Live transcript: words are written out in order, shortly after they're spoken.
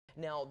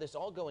Now, this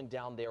all going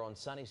down there on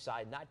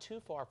Sunnyside, not too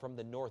far from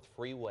the North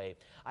Freeway.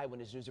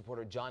 Eyewitness News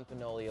reporter John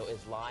Fenolio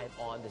is live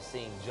on the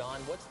scene.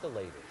 John, what's the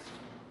latest?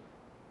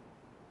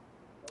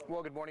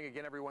 Well, good morning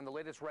again, everyone. The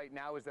latest right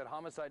now is that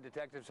homicide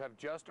detectives have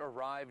just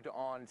arrived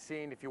on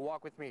scene. If you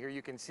walk with me here,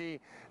 you can see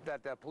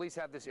that the police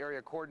have this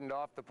area cordoned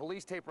off. The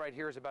police tape right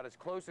here is about as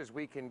close as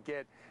we can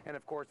get. And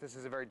of course, this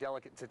is a very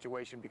delicate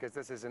situation because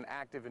this is an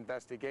active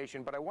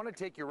investigation. But I want to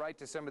take you right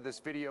to some of this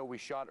video we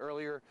shot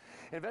earlier.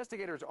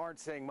 Investigators aren't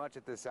saying much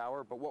at this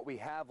hour, but what we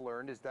have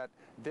learned is that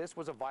this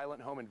was a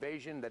violent home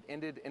invasion that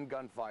ended in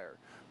gunfire.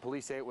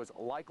 Police say it was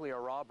likely a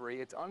robbery.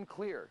 It's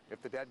unclear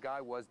if the dead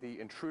guy was the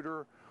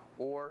intruder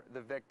or the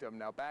victim.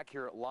 Now back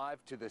here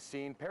live to the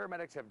scene,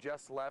 paramedics have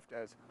just left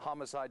as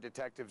homicide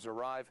detectives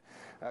arrive.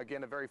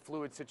 Again, a very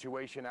fluid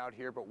situation out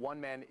here, but one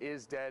man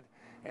is dead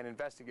and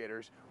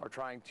investigators are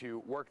trying to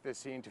work this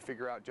scene to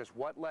figure out just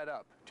what led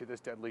up to this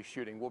deadly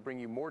shooting. We'll bring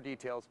you more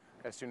details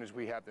as soon as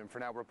we have them. For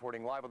now,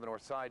 reporting live on the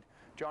north side,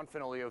 John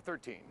Fenolio,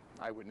 13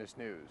 Eyewitness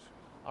News.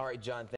 All right, John.